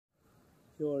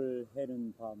별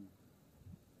해는 밤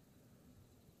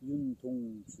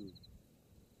윤동주.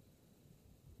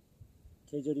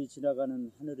 계절이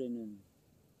지나가는 하늘에는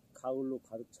가을로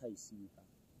가득 차 있습니다.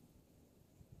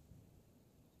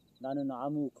 나는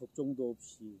아무 걱정도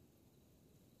없이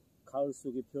가을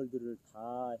속의 별들을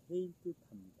다 헤일 듯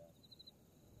합니다.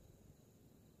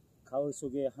 가을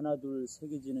속에 하나둘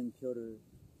새겨지는 별을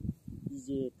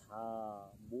이제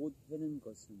다 못 해는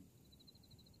것은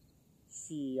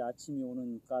쉬 아침이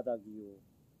오는 까닭이요,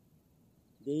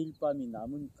 내일 밤이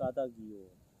남은 까닭이요,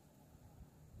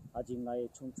 아직 나의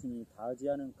청춘이 다하지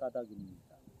않은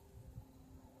까닭입니다.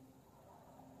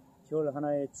 별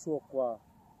하나의 추억과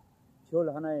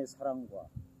별 하나의 사랑과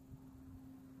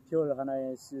별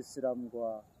하나의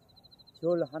쓸쓸함과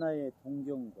별 하나의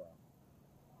동경과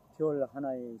별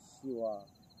하나의 시와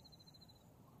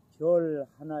별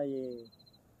하나의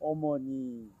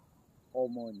어머님,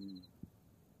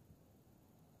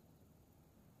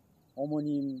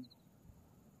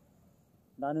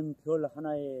 나는 별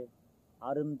하나의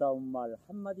아름다운 말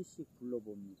한마디씩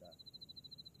불러봅니다.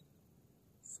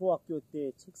 소학교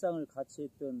때 책상을 같이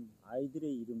했던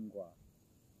아이들의 이름과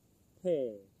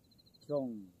태,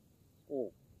 경,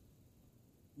 옥,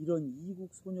 이런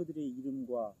이국 소녀들의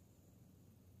이름과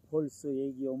벌써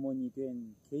애기 어머니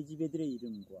된 계집애들의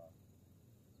이름과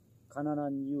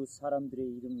가난한 이웃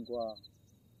사람들의 이름과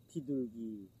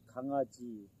비둘기,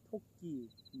 강아지, 토끼,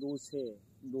 노새,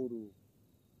 노루,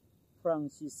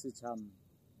 프랑시스 잠,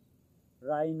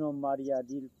 라이너 마리아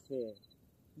릴케,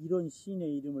 이런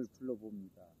시인의 이름을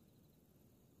불러봅니다.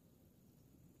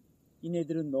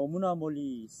 이네들은 너무나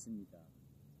멀리 있습니다.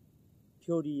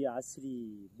 별이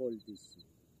아스리 멀듯이.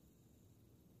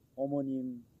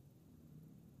 어머님,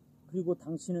 그리고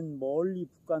당신은 멀리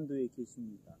북간도에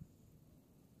계십니다.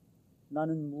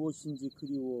 나는 무엇인지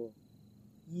그리워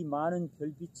이 많은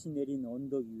별빛이 내린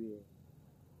언덕 위에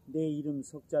내 이름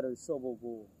석자를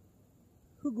써보고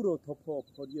흙으로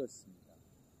덮어버렸습니다.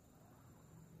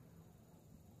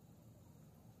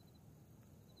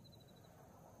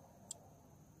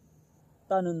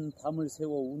 따는 밤을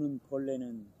새워 우는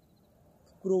벌레는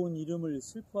부끄러운 이름을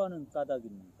슬퍼하는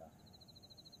까닭입니다.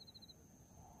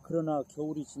 그러나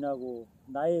겨울이 지나고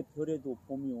나의 별에도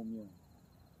봄이 오면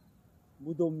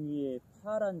무덤 위에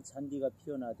파란 잔디가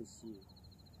피어나듯이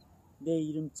내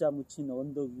이름자 묻힌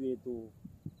언덕 위에도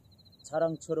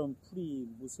자랑처럼 풀이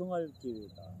무성할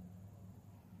계획이다.